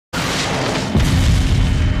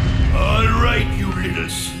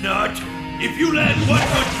If you land one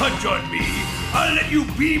good punch on me, I'll let you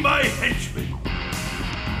be my henchman.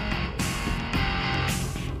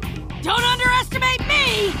 Don't underestimate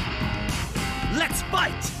me! Let's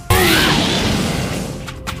fight!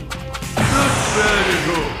 Not bad at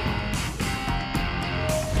all.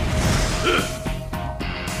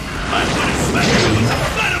 I'm gonna smack you with the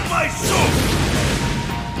flat of my sword!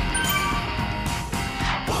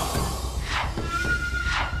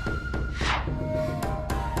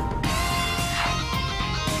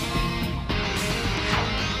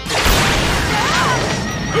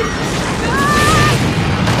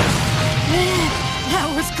 That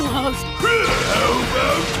was close. How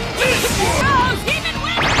about this one? Close, even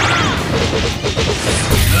with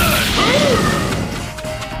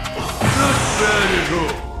Not bad at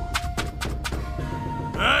all.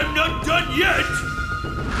 I'm not done yet!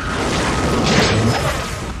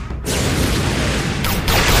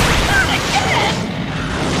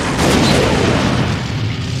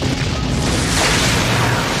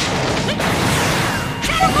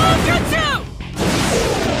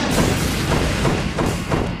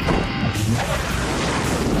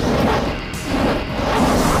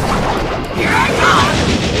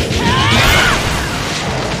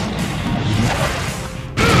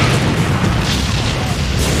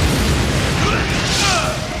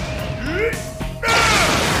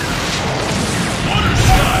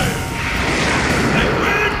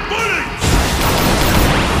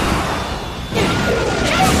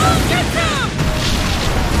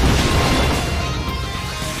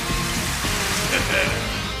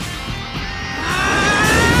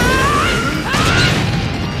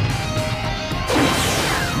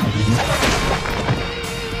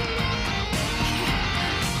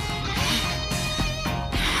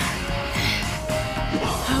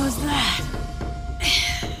 How's that?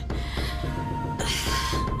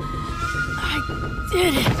 I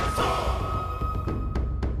did it!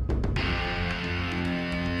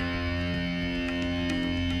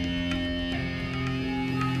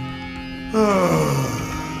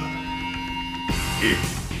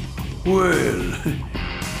 Well,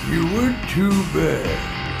 you weren't too bad.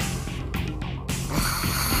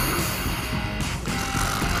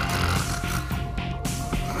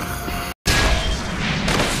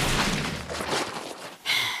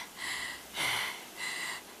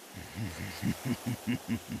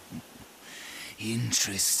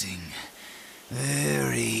 Interesting.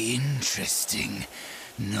 Very interesting,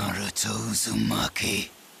 Naruto Uzumaki.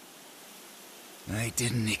 I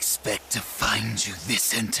didn't expect to find you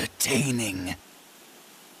this entertaining.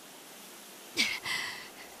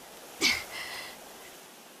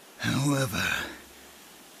 However,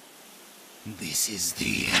 this is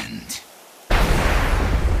the end.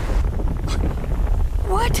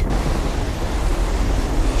 What?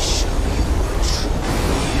 Let me show you what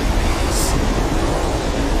true is.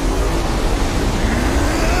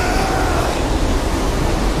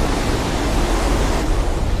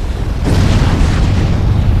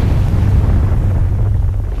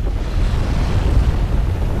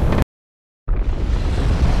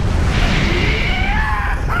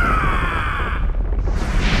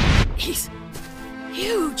 He's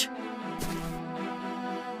huge.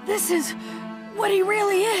 This is what he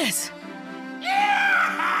really is.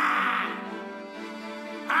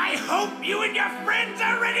 I hope you and your friends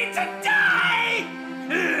are ready to die!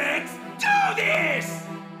 Let's do this!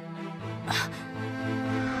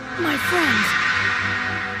 My friends.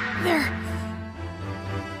 They're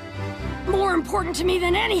more important to me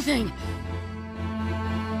than anything.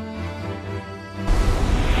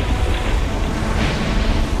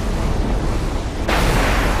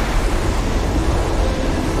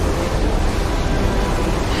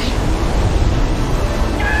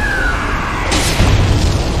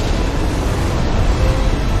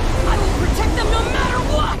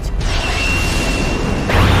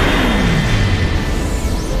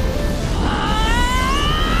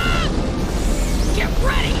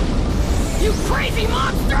 You crazy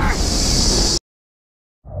monster!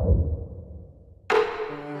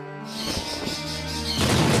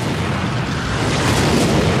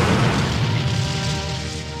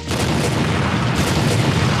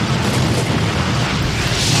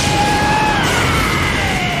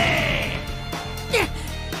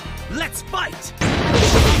 Let's fight! Do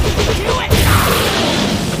it!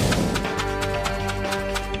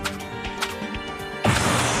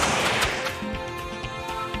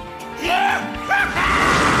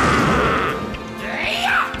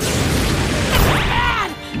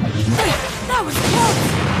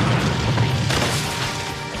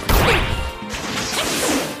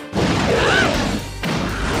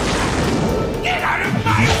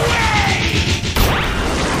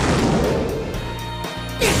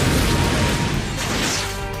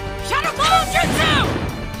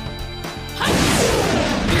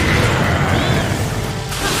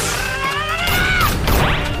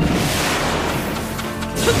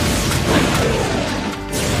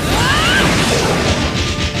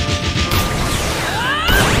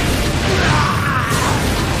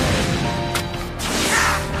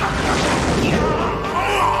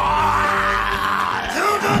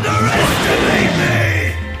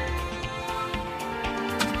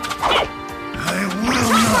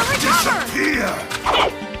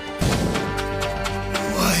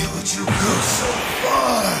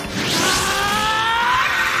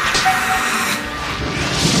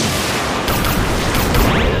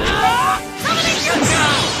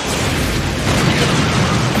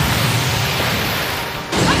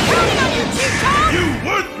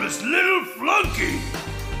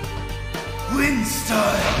 Wind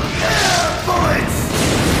style! Air bullets!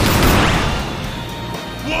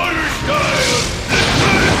 Water style!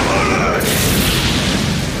 Liquid bullets!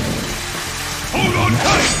 Hold on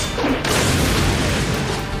tight!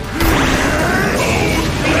 Cold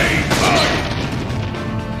blade gun!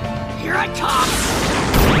 Here I come!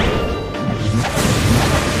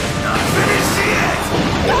 Not finished yet!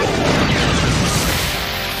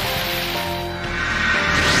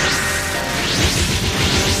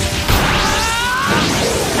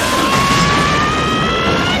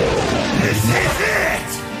 This is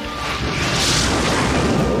it!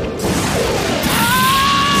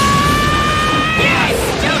 You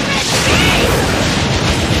stupid beast!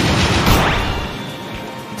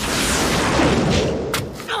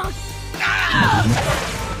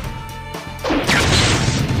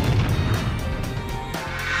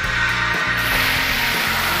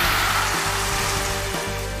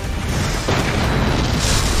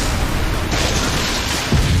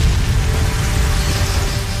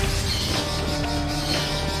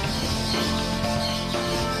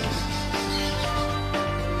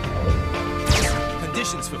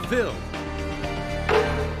 Conditions fulfilled.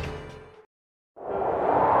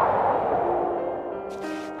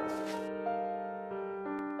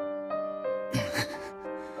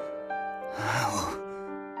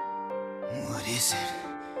 What is it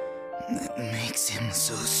that makes him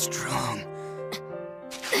so strong?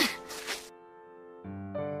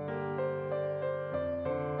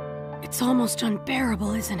 It's almost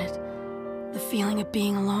unbearable, isn't it? The feeling of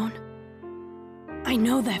being alone. I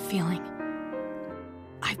know that feeling.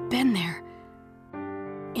 I've been there.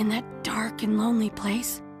 In that dark and lonely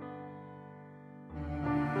place.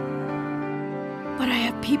 But I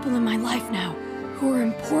have people in my life now who are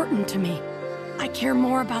important to me. I care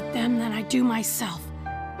more about them than I do myself.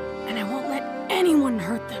 And I won't let anyone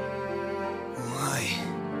hurt them. Why?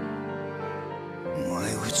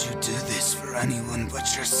 Why would you do this for anyone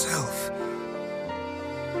but yourself?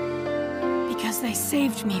 Because they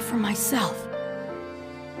saved me from myself.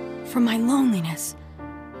 From my loneliness.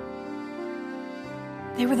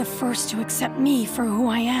 They were the first to accept me for who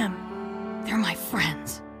I am. They're my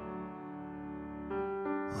friends.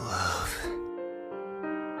 Love.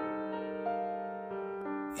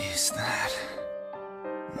 Is that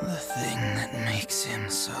the thing that makes him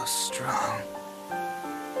so strong?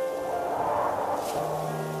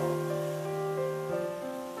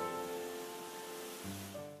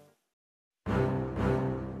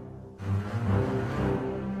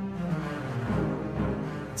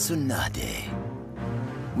 Tsunade,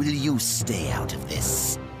 will you stay out of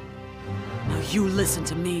this? Now you listen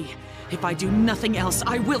to me. If I do nothing else,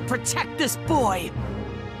 I will protect this boy!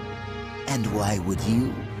 And why would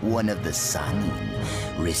you, one of the Sanin,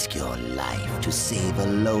 risk your life to save a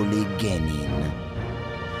lowly genin?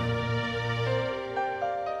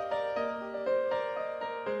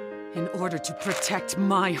 In order to protect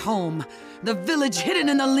my home, the village hidden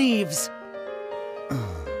in the leaves!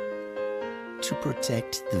 To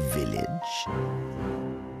protect the village?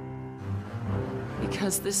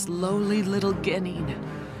 Because this lowly little genin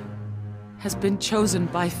has been chosen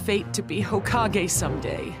by fate to be Hokage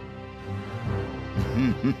someday.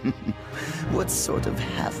 What sort of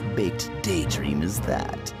half-baked daydream is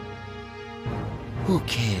that? Who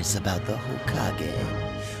cares about the Hokage?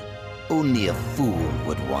 Only a fool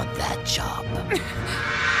would want that job.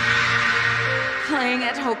 Playing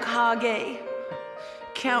at Hokage?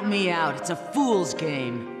 Count me out, it's a fool's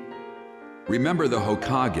game. Remember the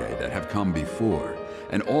Hokage that have come before,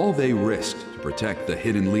 and all they risked to protect the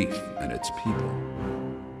Hidden Leaf and its people.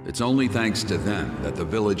 It's only thanks to them that the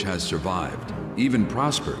village has survived, even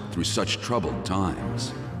prospered through such troubled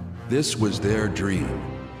times. This was their dream,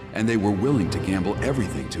 and they were willing to gamble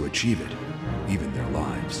everything to achieve it, even their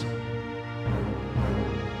lives.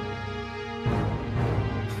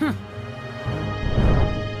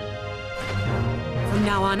 From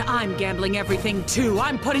now on, I'm gambling everything too.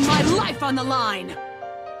 I'm putting my life on the line!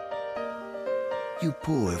 You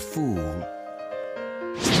poor fool.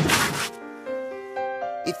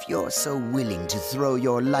 If you're so willing to throw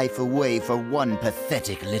your life away for one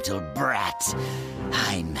pathetic little brat,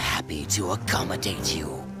 I'm happy to accommodate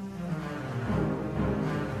you.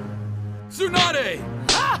 Tsunade!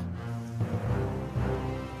 Ah!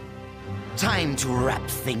 Time to wrap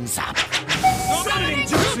things up. Summoning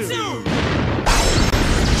Jutsu!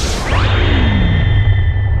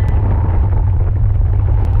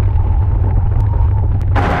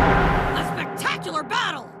 A spectacular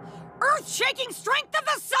battle! Earth-shaking strength of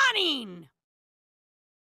the Sanin!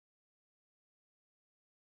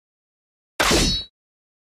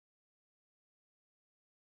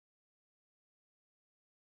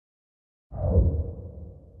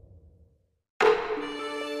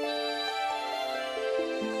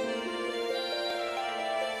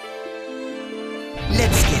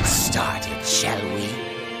 shall we?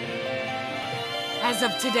 As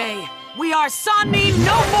of today, we are Sannin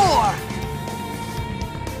no more!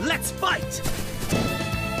 Let's fight!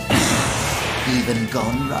 Even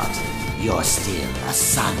gone rot, you're still a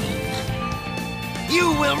Sannin.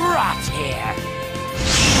 You will rot here!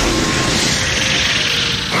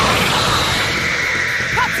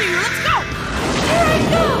 Katsu, let's go! Here I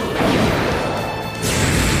go!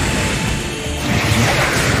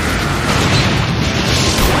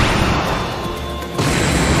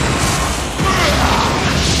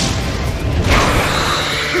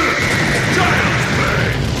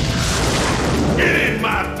 Get in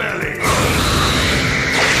my belly!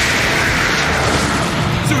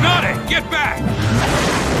 Tsunade, get back!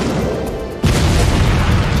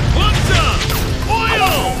 Lumsa!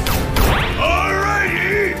 Oil!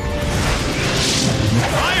 Alrighty!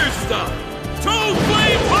 Fire stuff! Two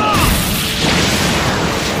flame bomb!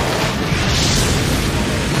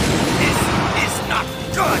 This is not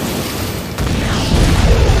good!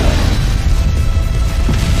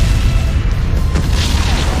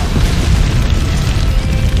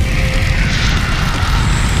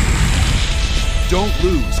 Don't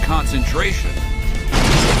lose concentration.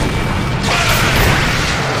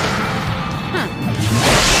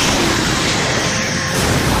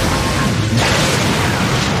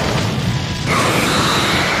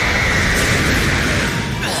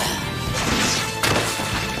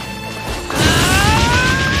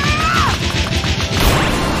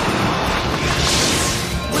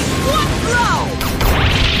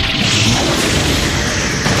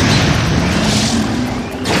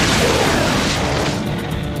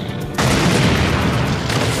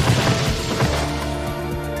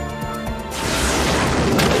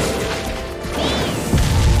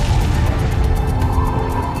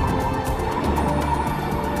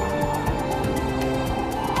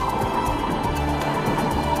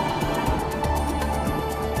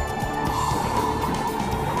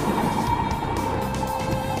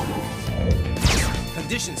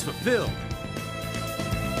 Conditions fulfilled.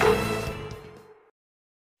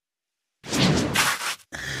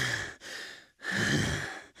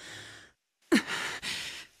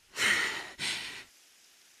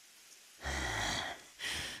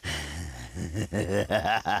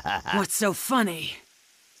 What's so funny?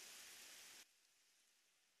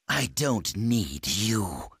 I don't need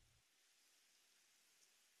you.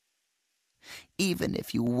 Even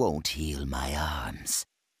if you won't heal my arms,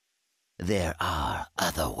 there are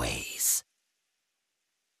other ways.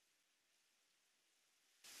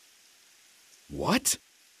 What?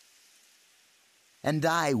 And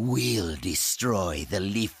I will destroy the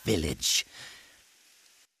Leaf Village.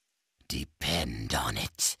 Depend on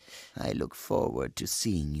it. I look forward to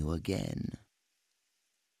seeing you again.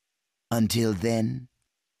 Until then,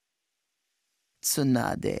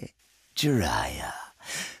 Tsunade, Jiraiya,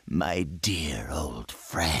 my dear old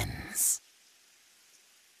friends.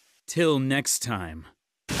 Till next time.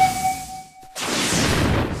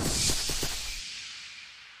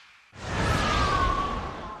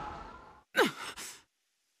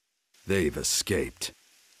 They've escaped.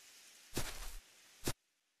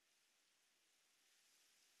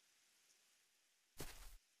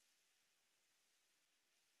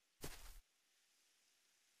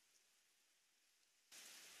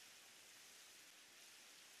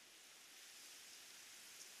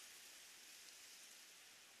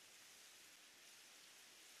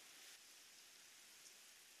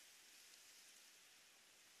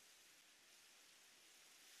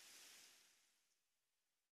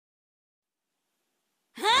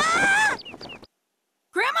 Huh?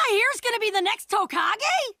 Grandma here's gonna be the next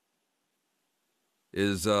Hokage?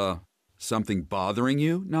 Is, something bothering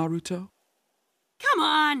you, Naruto? Come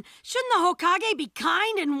on, shouldn't the Hokage be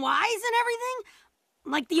kind and wise and everything?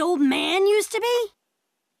 Like the old man used to be?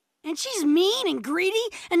 And she's mean and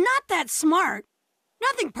greedy and not that smart.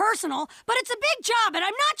 Nothing personal, but it's a big job and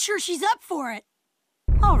I'm not sure she's up for it.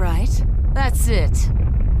 All right, that's it. You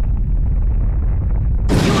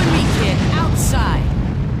and me, kid, outside.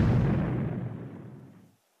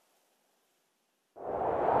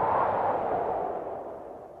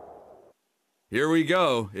 Here we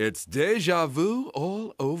go. It's deja vu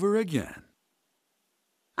all over again.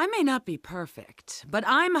 I may not be perfect, but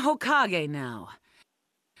I'm Hokage now.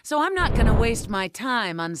 So I'm not gonna waste my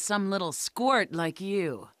time on some little squirt like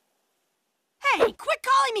you. Hey, quit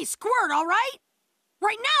calling me Squirt, all right?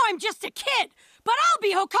 Right now I'm just a kid, but I'll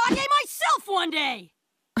be Hokage myself one day!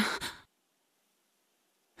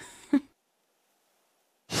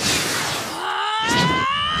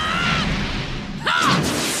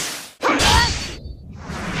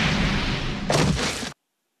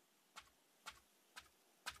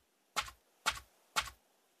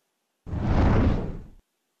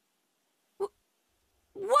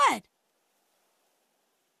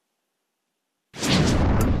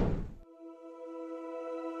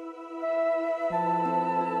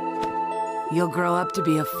 You'll grow up to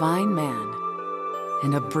be a fine man.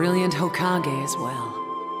 And a brilliant Hokage as well.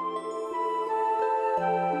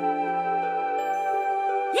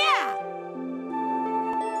 Yeah!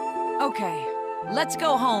 Okay, let's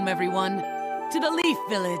go home, everyone. To the Leaf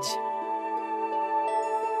Village.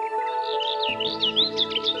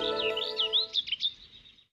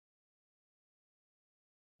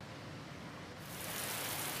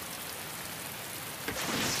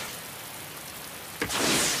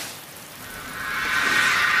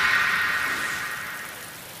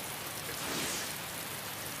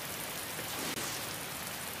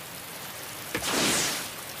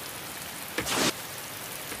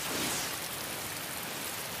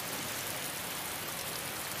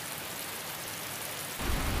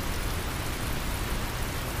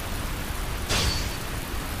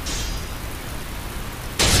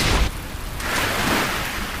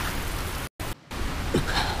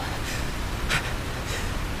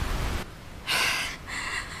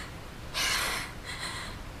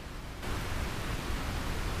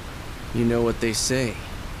 You know what they say,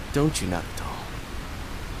 don't you, Naruto?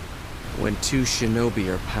 When two shinobi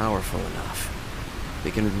are powerful enough,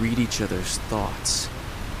 they can read each other's thoughts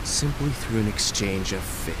simply through an exchange of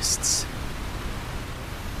fists.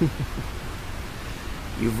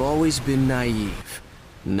 You've always been naive,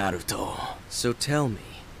 Naruto. So tell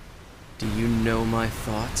me, do you know my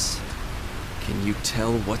thoughts? Can you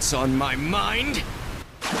tell what's on my mind?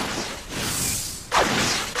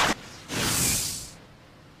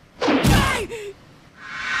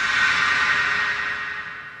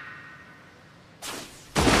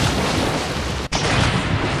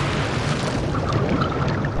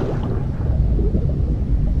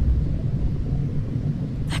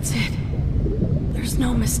 That's it. There's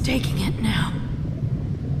no mistaking it now.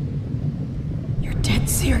 You're dead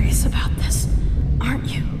serious about this, aren't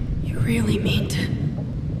you? You really mean to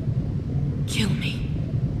kill me,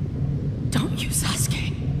 don't you,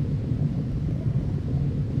 Sasuke?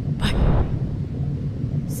 But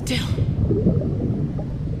still,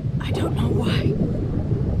 I don't know why.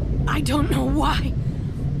 I don't know why,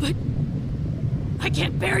 but I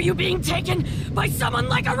can't bear you being taken by someone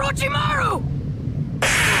like Orochimaru!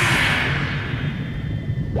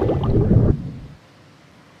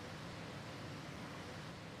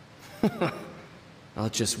 I'll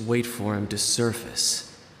just wait for him to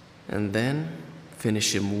surface, and then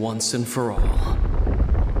finish him once and for all.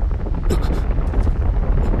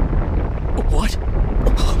 What?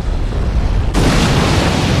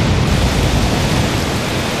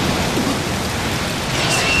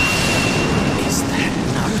 Is that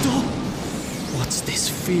Naruto? What's this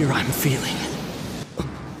fear I'm feeling?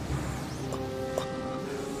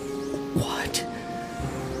 What?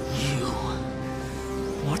 You?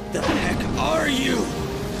 What the heck are you?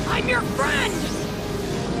 I'm your friend!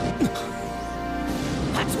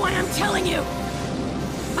 That's why I'm telling you!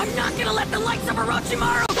 I'm not gonna let the likes of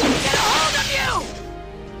Orochimaru get a hold of you!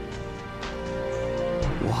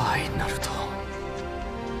 Why, Naruto?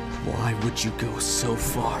 Why would you go so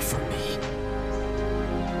far for me?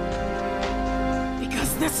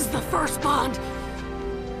 Because this is the first bond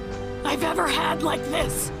I've ever had like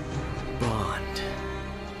this. Bond.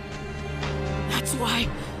 That's why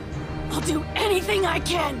I'll do anything I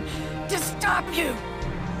can to stop you!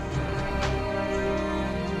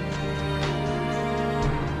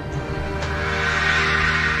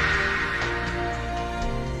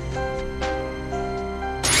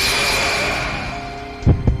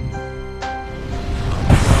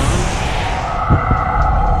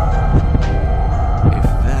 If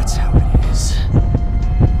that's how it is,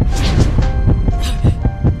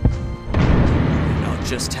 then I'll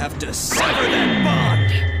just have to sever that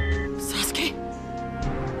bond! Sasuke?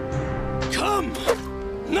 Come!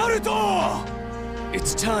 Naruto!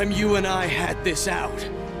 It's time you and I had this out.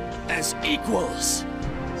 As equals.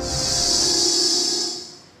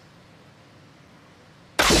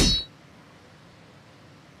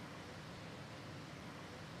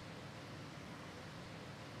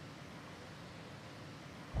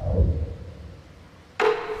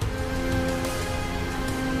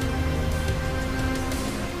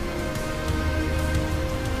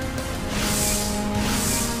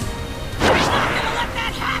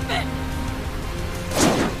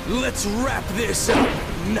 Let's wrap this up,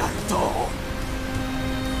 Naruto!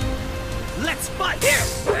 Let's fight! Here!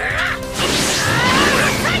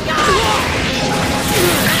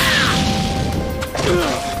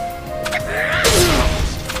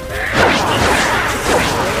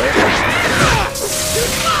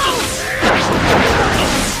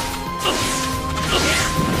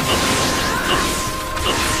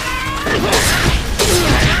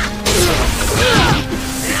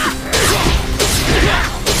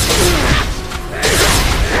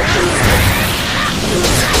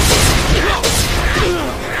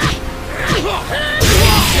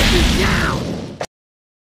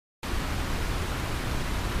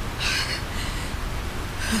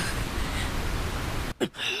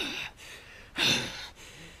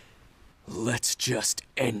 Let's just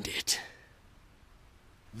end it.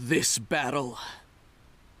 This battle,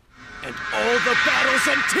 and all the battles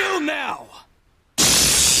until now!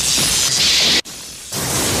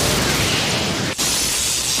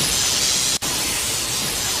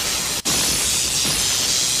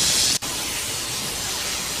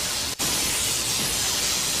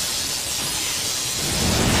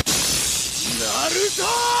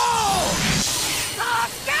 Naruto!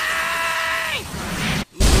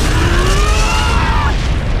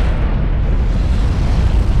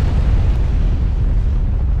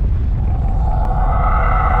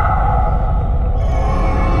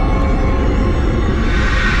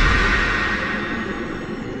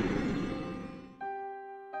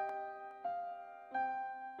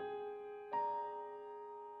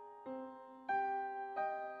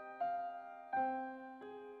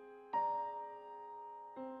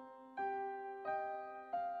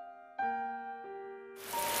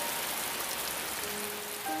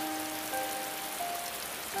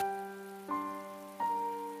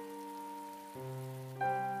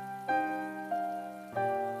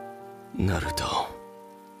 Naruto.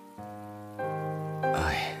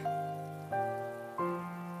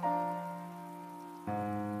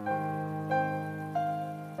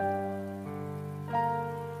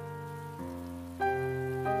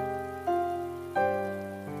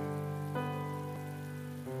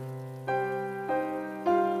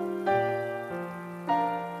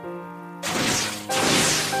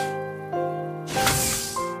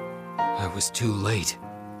 I was too late.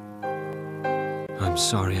 I'm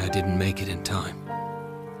sorry I didn't make it in time.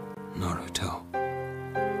 Naruto.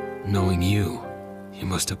 Knowing you, you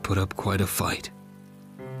must have put up quite a fight.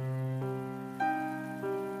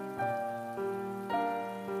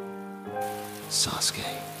 Sasuke.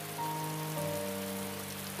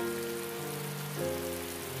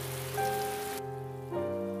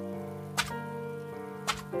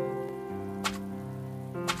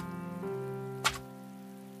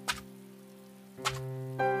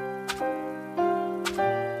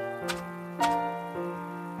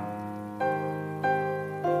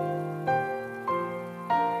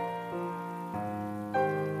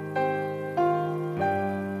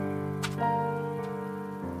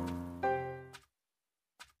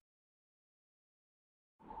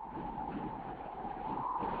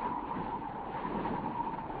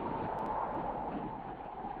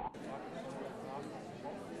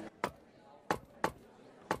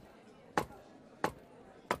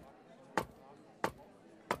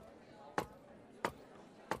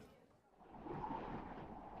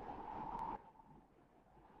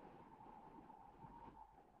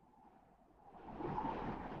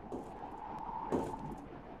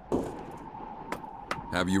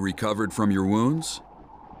 Have you recovered from your wounds?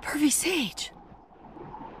 Pervy Sage.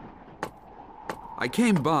 I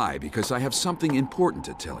came by because I have something important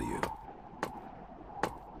to tell you.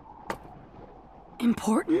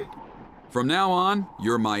 Important? From now on,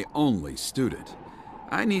 you're my only student.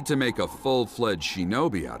 I need to make a full-fledged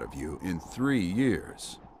shinobi out of you in 3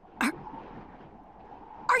 years. Are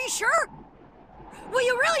you sure? Will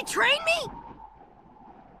you really train me?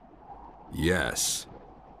 Yes.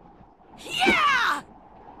 Yeah!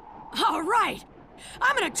 All right.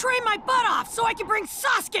 I'm gonna train my butt off so I can bring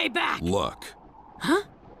Sasuke back! Look. Huh?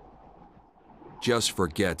 Just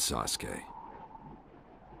forget Sasuke.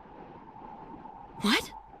 What?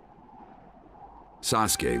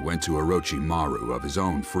 Sasuke went to Orochimaru of his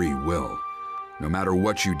own free will. No matter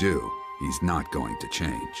what you do, he's not going to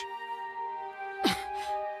change.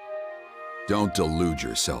 Don't delude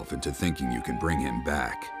yourself into thinking you can bring him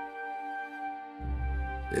back.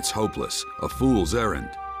 It's hopeless, a fool's errand.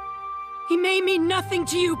 He may mean nothing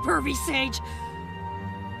to you, Pervy Sage.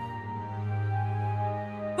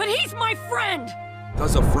 But he's my friend!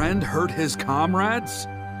 Does a friend hurt his comrades?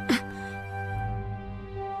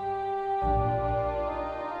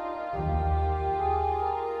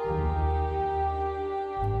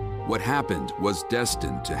 What happened was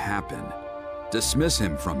destined to happen. Dismiss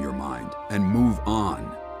him from your mind and move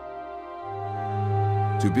on.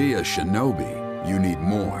 To be a shinobi, you need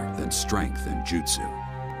more than strength and jutsu.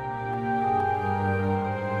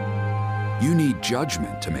 You need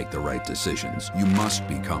judgment to make the right decisions. You must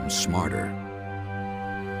become smarter.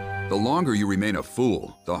 The longer you remain a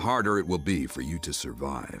fool, the harder it will be for you to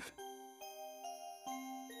survive.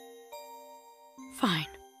 Fine.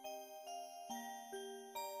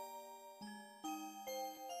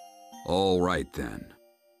 All right, then.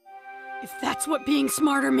 If that's what being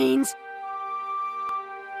smarter means,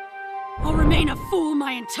 I'll remain a fool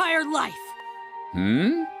my entire life.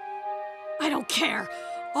 I don't care.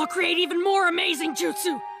 I'll create even more amazing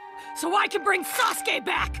jutsu, so I can bring Sasuke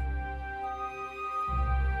back!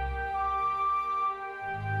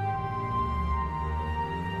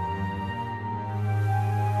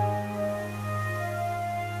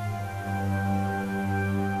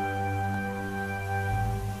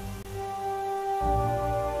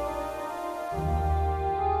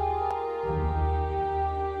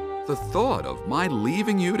 The thought of my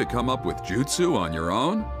leaving you to come up with jutsu on your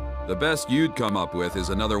own? The best you'd come up with is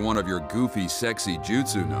another one of your goofy, sexy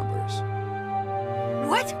jutsu numbers.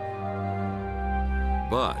 What?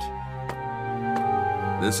 But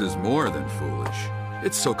this is more than foolish.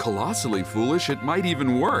 It's so colossally foolish it might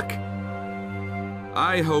even work.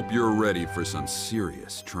 I hope you're ready for some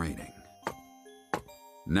serious training.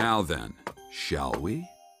 Now then, shall we?